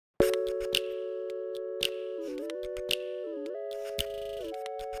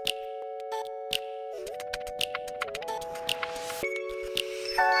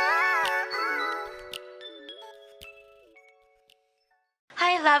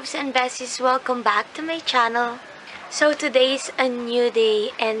loves and besties, welcome back to my channel. So today's a new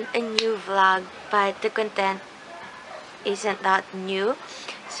day and a new vlog, but the content isn't that new.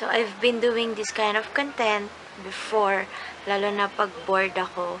 So I've been doing this kind of content before, lalo na pag bored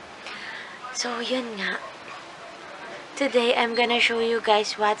ako. So yun nga. Today I'm gonna show you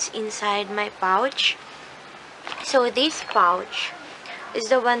guys what's inside my pouch. So this pouch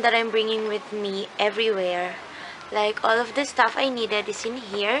is the one that I'm bringing with me everywhere. Like, all of the stuff I needed is in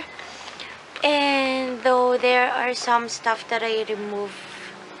here. And though there are some stuff that I remove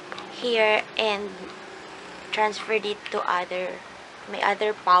here and transferred it to my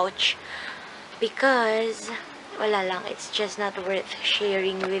other pouch. Because, wala lang, it's just not worth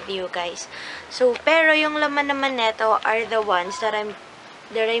sharing with you guys. So, pero yung laman naman neto are the ones that I'm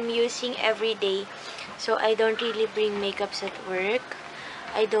using every day. So, I don't really bring makeups at work.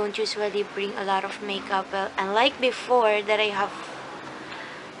 I don't usually bring a lot of makeup. Well, unlike before that I have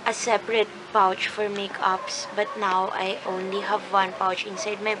a separate pouch for makeups, but now I only have one pouch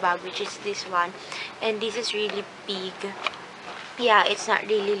inside my bag, which is this one, and this is really big. Yeah, it's not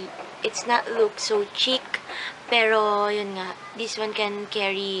look so chic, pero yun nga, this one can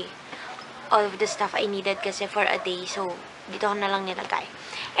carry all of the stuff I needed kasi for a day, so dito ko na lang nilagay.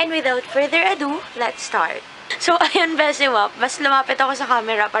 And without further ado, let's start. So, ayun, besiwap. Mas lumapit ako sa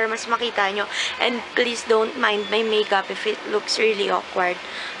camera para mas makita nyo. And please don't mind my makeup if it looks really awkward.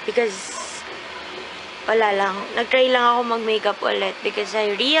 Because, wala lang. Nag-try lang ako mag-makeup ulit. Because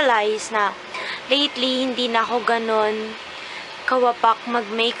I realized na lately, hindi na ako ganon kawapak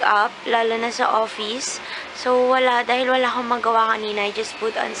mag-makeup. Lalo na sa office. So, dahil wala akong magawa kanina, I just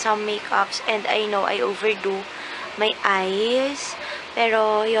put on some makeups. And I know I overdo my eyes.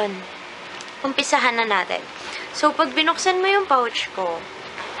 Pero, yun. Umpisahan na natin. So, pag binuksan mo yung pouch ko,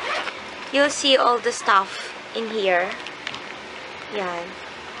 you'll see all the stuff in here. Yan.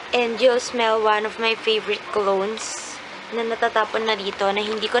 And you'll smell one of my favorite colognes na natatapon na dito, na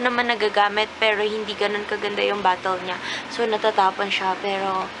hindi ko naman nagagamit, pero hindi ganun kaganda yung bottle niya. So, natatapon siya,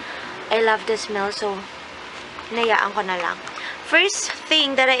 pero I love the smell, so nayaan ko na lang. First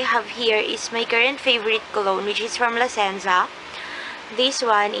thing that I have here is my current favorite cologne, which is from La Senza. This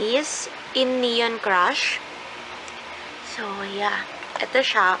one is in Neon Crush. So, yeah. Ito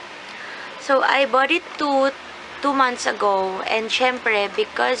siya. So, I bought it 2 months ago. And, syempre,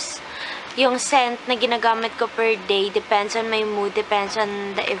 because yung scent na ginagamit ko per day depends on my mood, depends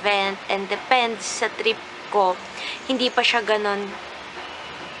on the event, and depends sa trip ko, hindi pa siya ganun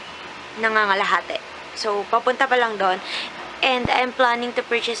nangangalahati. So, papunta pa lang doon. And, I'm planning to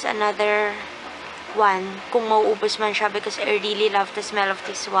purchase another one kung mauubos man siya because I really love the smell of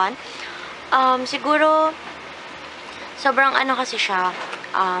this one. Siguro sobrang ano kasi siya,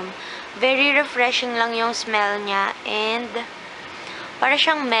 very refreshing lang yung smell niya, and para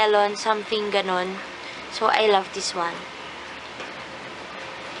siyang melon, something ganon. So I love this one.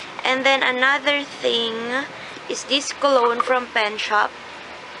 And then another thing is this cologne from Pen Shop,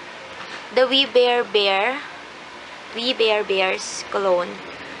 the We Bear Bears cologne.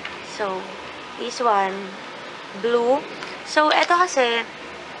 So this one, blue. So, eto kasi,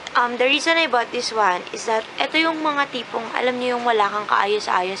 the reason I bought this one is that eto yung mga tipong, alam niyo yung wala kang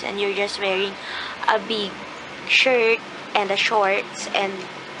kaayos-ayos and you're just wearing a big shirt and a shorts and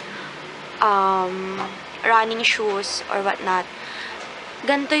running shoes or whatnot.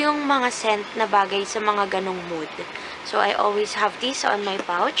 Ganito yung mga scent na bagay sa mga ganong mood. So, I always have this on my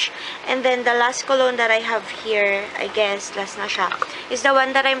pouch. And then, the last cologne that I have here, I guess, last na siya, is the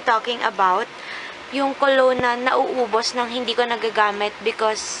one that I'm talking about. Yung cologne na nauubos nang hindi ko nagagamit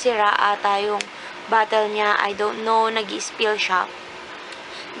because sira ata yung bottle niya. I don't know, nag-spill siya.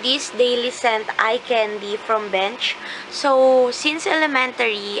 This Daily Scent Eye Candy from Bench. So, since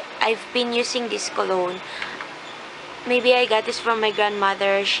elementary, I've been using this cologne. Maybe I got this from my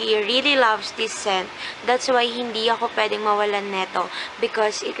grandmother. She really loves this scent. That's why hindi ako pwedeng mawalan neto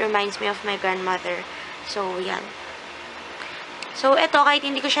because it reminds me of my grandmother. So, yan. So, eto, kahit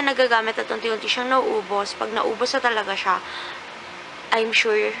hindi ko siya nagagamit at unti-unti siyang nauubos, pag naubos na talaga siya, I'm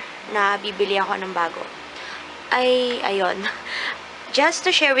sure na bibili ako ng bago. Ayun. Just to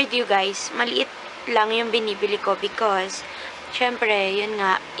share with you guys, maliit lang yung binibili ko because, syempre, yun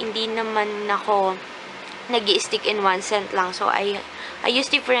nga, hindi naman ako nag-i-stick in one scent lang. So, I use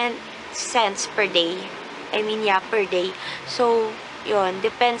different scents per day. I mean, yeah, per day. So, yun,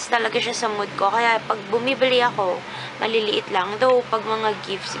 depends talaga siya sa mood ko. Kaya, pag bumibili ako, maliliit lang. Though, pag mga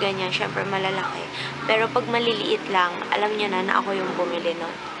gifts, ganyan, syempre malalaki. Pero pag maliliit lang, alam nyo na ako yung bumili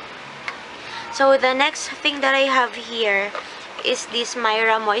nun. So, the next thing that I have here is this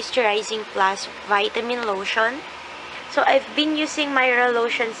Myra Moisturizing Plus Vitamin Lotion. So, I've been using Myra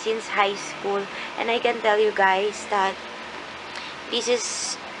lotion since high school. And I can tell you guys that this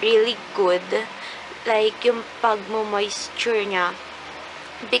is really good. Like, yung pag-moisture niya.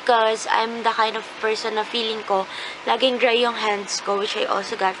 Because I'm the kind of person na feeling ko, laging dry yung hands ko, which I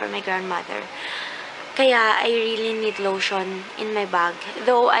also got from my grandmother. Kaya, I really need lotion in my bag.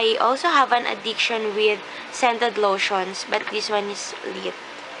 Though, I also have an addiction with scented lotions, but this one is lit.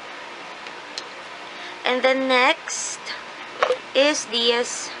 And then next is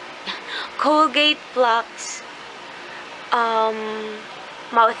this Colgate Plus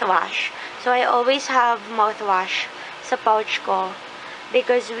mouthwash. So, I always have mouthwash sa pouch ko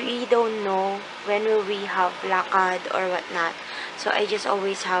because we don't know when will we have lakad or whatnot. So, I just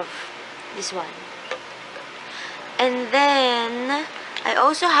always have this one. And then, I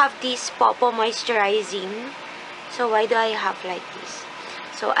also have this Popo Moisturizing. So, why do I have like this?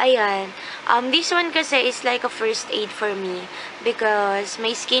 So, ayan. This one kasi is like a first aid for me because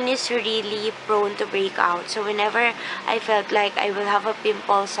my skin is really prone to break out. So, whenever I felt like I will have a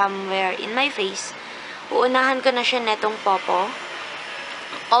pimple somewhere in my face, uunahan ko na siya netong Popo.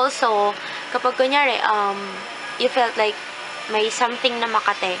 Also, kapag kunyari, you felt like may something na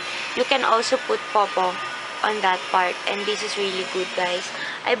makate, you can also put Popo on that part. And this is really good, guys.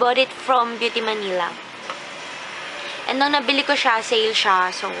 I bought it from Beauty Manila. And nung nabili ko siya, sale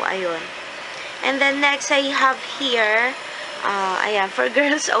siya. So, ayun. And then, next, I have here, ayan, for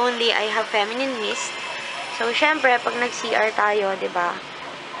girls only, I have Feminine Mist. So, syempre, pag nag-CR tayo, diba?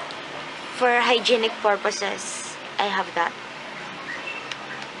 For hygienic purposes, I have that.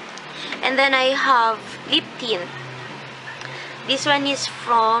 And then, I have lip tint. This one is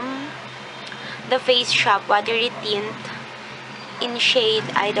from the Face Shop Watery Tint in shade,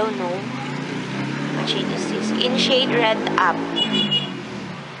 I don't know. What shade is this? In shade Red Up.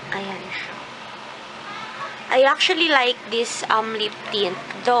 Ayan siya. I actually like this lip tint.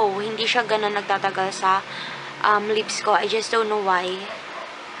 Though, hindi siya ganun nagtatagal sa lips ko. I just don't know why.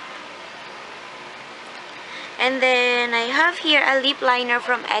 And then, I have here a lip liner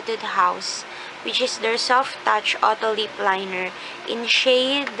from Etude House, which is their Soft Touch Auto Lip Liner in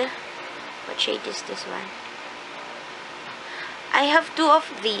shade... What shade is this one? I have two of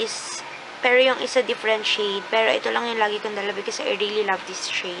these, pero yung isa different shade. Pero ito lang yung lagi kong dala because I really love this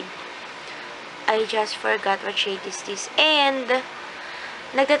shade. I just forgot what shade is this. And,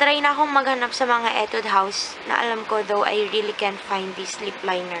 nagtatry na akong maghanap sa mga Etude House na alam ko, though I really can't find this lip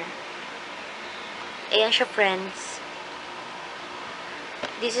liner. Ayan siya, friends.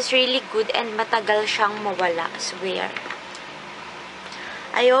 This is really good and matagal siyang mawala, I swear.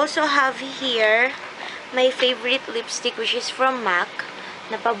 I also have here my favorite lipstick, which is from MAC.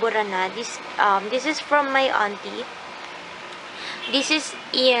 Napabura na. This is from my auntie. This is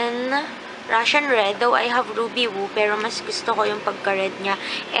in Russian Red. Though I have Ruby Woo, pero mas gusto ko yung pagka-red niya.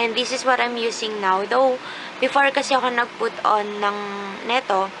 And this is what I'm using now. Though, before kasi ako nag-put on ng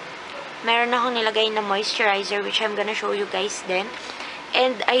neto, meron akong nilagay na moisturizer, which I'm gonna show you guys then.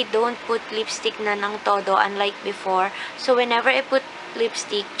 And I don't put lipstick na ng todo, unlike before. So, whenever I put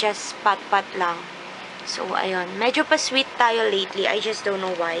lipstick, just pat-pat lang. So, ayun. Medyo pa-sweet tayo lately. I just don't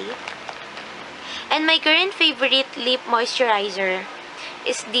know why. And my current favorite lip moisturizer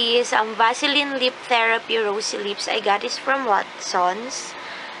is this Vaseline Lip Therapy Rosy Lips. I got this from Watsons.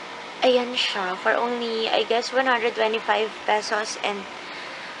 Ayan siya. For only, I guess, 125 pesos. And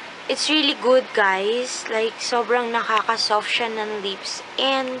it's really good, guys. Like, sobrang nakaka-soft siya ng lips.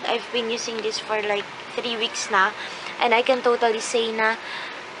 And I've been using this for like 3 weeks na. And I can totally say na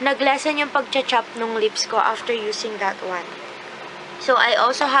naglessen yung pagcha-chop ng lips ko after using that one. So, I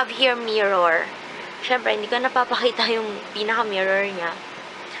also have here mirror. Siyempre, hindi ko napapakita yung pinaka-mirror niya.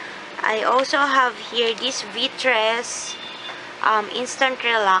 I also have here this Vitress Instant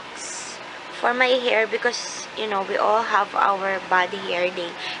Relax for my hair because, you know, we all have our body hair day.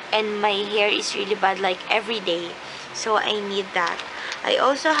 And my hair is really bad like every day. So, I need that. I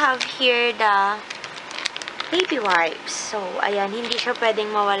also have here the baby wipes. So, ayan, hindi siya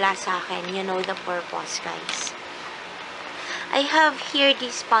pwedeng mawala sa akin. You know the purpose, guys. I have here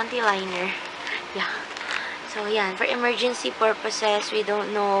this panty liner. Yeah. So, ayan, for emergency purposes, we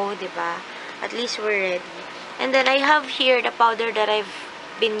don't know, diba? At least we're ready. And then, I have here the powder that I've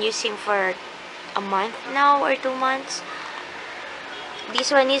been using for a month now or 2 months.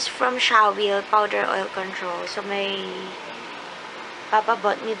 This one is from Shawil Powder Oil Control. So, my Papa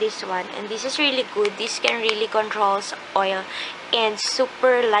bought me this one. And this is really good. This can really controls oil. And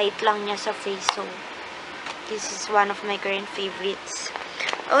super light lang niya sa face. So, this is one of my current favorites.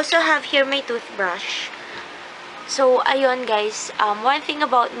 I also have here my toothbrush. So, ayun guys. One thing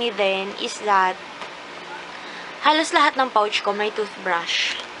about me then is that halos lahat ng pouch ko may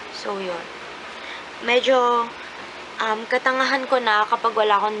toothbrush. So, yun. Medyo katangahan ko na kapag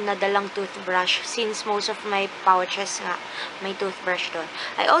wala akong nadalang toothbrush since most of my pouches nga may toothbrush doon.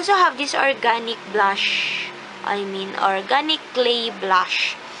 I also have this organic organic clay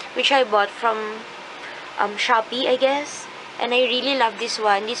blush which I bought from Shopee, I guess. And I really love this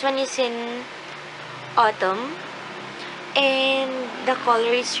one. This one is in autumn. And the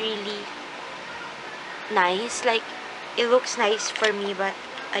color is really nice. Like, it looks nice for me, but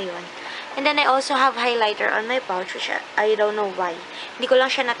ayun. And then I also have highlighter on my pouch, which I don't know why. Hindi ko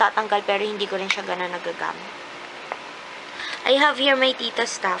lang siya natatanggal, pero hindi ko rin siya gana nagagamit. I have here my tita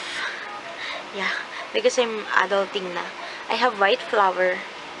stuff. Yeah, because I'm adulting na. I have white flour,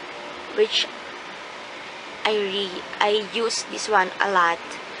 which I use this one a lot.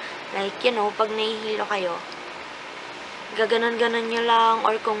 Like, you know, pag nahihilo kayo, gaganon-ganon nyo lang,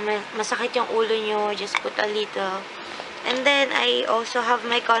 or kung masakit yung ulo nyo, just put a little. And then, I also have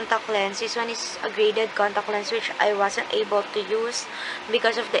my contact lens. This one is a graded contact lens which I wasn't able to use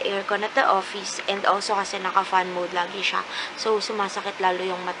because of the aircon at the office. And also kasi naka-fan mode lagi siya. So, sumasakit lalo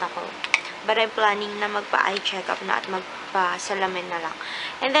yung mata ko. But I'm planning na magpa-eye check-up na at magpa-salamin na lang.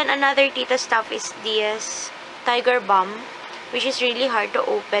 And then, another tita stuff is this Tiger Balm, which is really hard to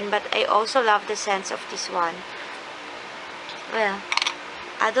open. But I also love the scent of this one. Well,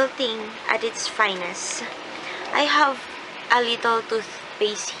 adulting at its finest. I have a little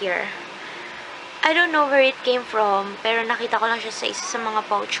toothpaste here. I don't know where it came from, pero nakita ko lang siya sa isa sa mga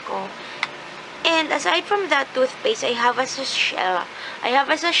pouch ko. And aside from that toothpaste, I have a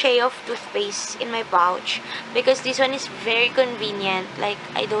sachet of toothpaste in my pouch because this one is very convenient. Like,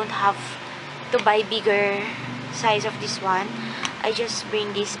 I don't have to buy bigger size of this one. I just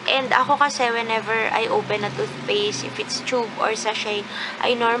bring this. And ako kasi, whenever I open a toothpaste, if it's tube or sachet,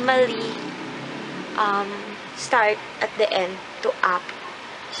 I normally start at the end to up.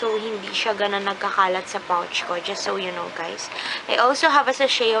 So, hindi siya gana nagkakalat sa pouch ko. Just so you know, guys. I also have a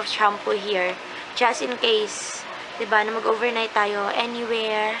sachet of shampoo here. Just in case, diba, na mag-overnight tayo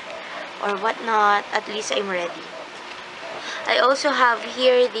anywhere or whatnot. At least I'm ready. I also have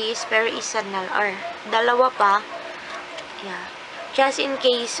here this, pero isa na, or dalawa pa. Yeah. Just in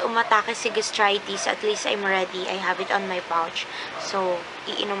case umatake si gastritis, at least I'm ready. I have it on my pouch. So,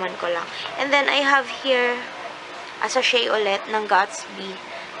 iinuman ko lang. And then, I have here a sachet ulit ng Gatsby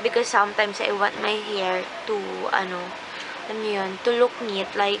because sometimes I want my hair to, to look neat.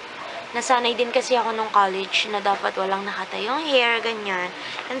 Like, nasanay din kasi ako nung college na dapat walang nakatayong hair, ganyan.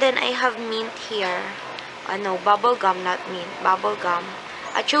 And then, I have mint here. Bubble gum, not mint. Bubble gum.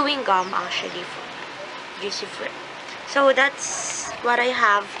 A chewing gum, actually. Juicy fruit. So, that's what I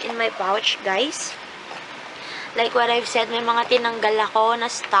have in my pouch, guys. Like what I've said, may mga tinanggal ako na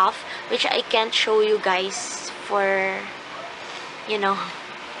stuff which I can't show you guys for,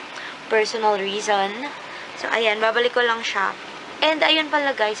 personal reason. So, ayan, babalik ko lang siya. And, ayun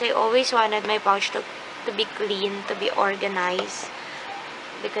pala guys, I always wanted my pouch to be clean, to be organized.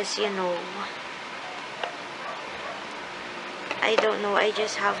 Because, I don't know, I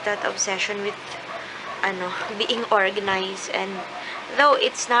just have that obsession with, being organized. And, though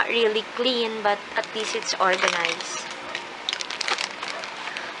it's not really clean, but at least it's organized.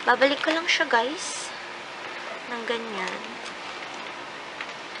 Babalik ko lang siya guys. Ng ganyan.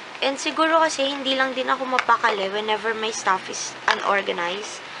 And siguro kasi hindi lang din ako mapakali whenever my stuff is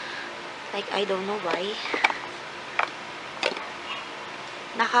unorganized. Like, I don't know why.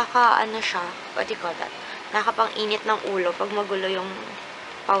 Siya, what do you call that? Nakapang-init ng ulo pag magulo yung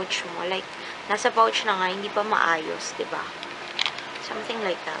pouch mo. Like, nasa pouch na nga, hindi pa maayos, diba? Something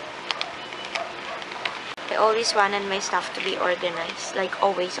like that. I always wanted my stuff to be organized. Like,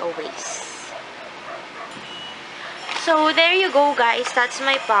 always. So, there you go, guys. That's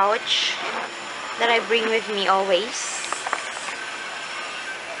my pouch that I bring with me always.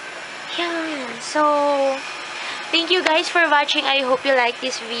 Yeah. So, thank you guys for watching. I hope you like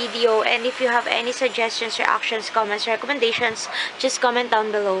this video. And if you have any suggestions, reactions, comments, recommendations, just comment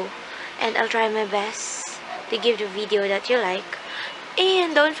down below. And I'll try my best to give the video that you like.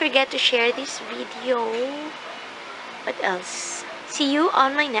 And don't forget to share this video. What else? See you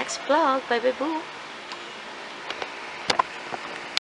on my next vlog. Bye bye boo.